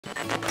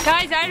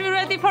Guys, are you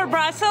ready for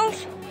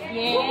Brussels?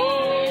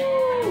 Yeah.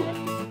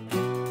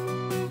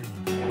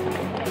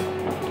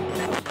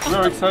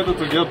 We're excited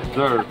to get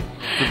there,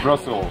 to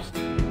Brussels.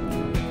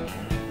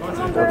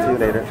 Talk to you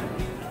later.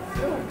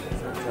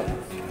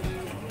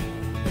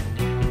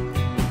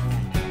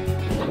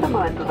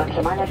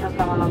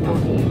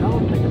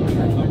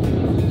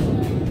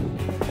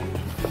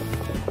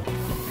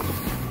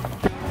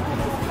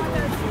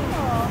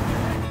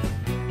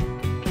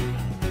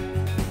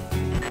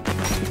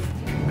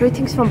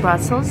 Greetings from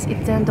Brussels.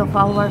 It's the end of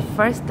our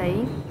first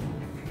day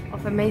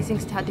of amazing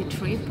study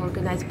trip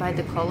organized by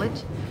the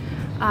college.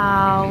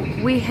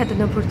 We had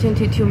an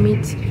opportunity to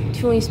meet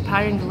two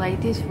inspiring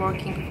ladies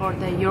working for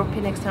the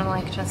European External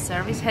Action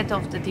Service, head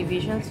of the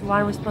divisions,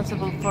 one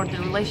responsible for the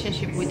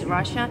relationship with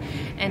Russia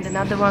and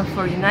another one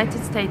for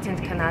United States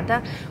and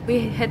Canada.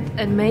 We had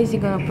an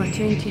amazing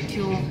opportunity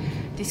to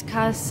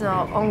discuss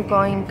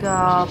ongoing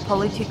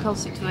political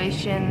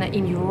situation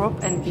in Europe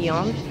and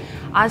beyond,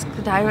 ask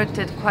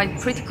directed quite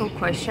critical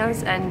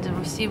questions and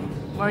receive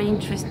very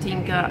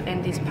interesting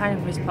and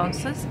inspiring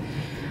responses.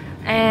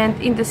 And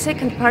in the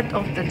second part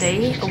of the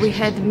day, we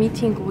had a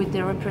meeting with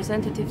the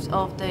representatives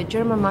of the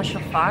German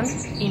Marshall Fund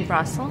in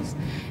Brussels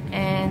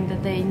and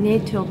the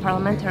NATO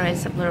Parliamentary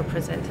Assembly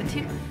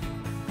representative.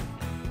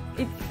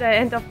 It's the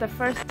end of the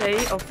first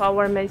day of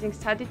our amazing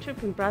study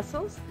trip in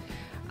Brussels.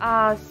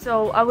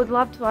 So I would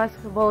love to ask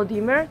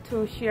Volodymyr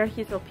to share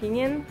his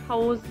opinion. How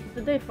was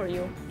the day for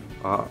you?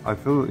 I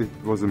feel it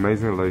was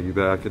amazing, like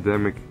the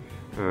academic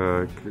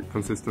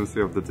consistency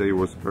of the day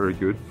was very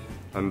good.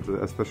 And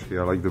especially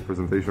I like the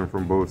presentation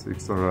from both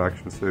External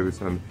Action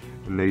Service and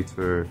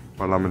NATO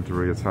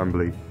Parliamentary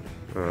Assembly.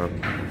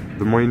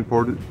 The more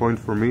important point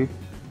for me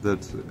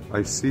that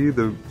I see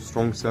the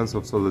strong sense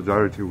of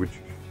solidarity which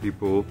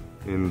people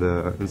in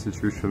the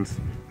institutions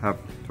have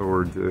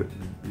toward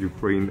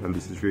Ukraine and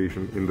the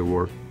situation in the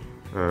war,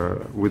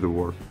 with the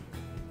war.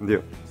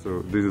 Yeah,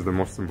 so this is the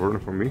most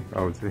important for me,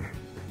 I would say.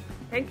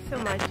 Thank you so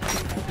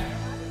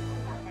much.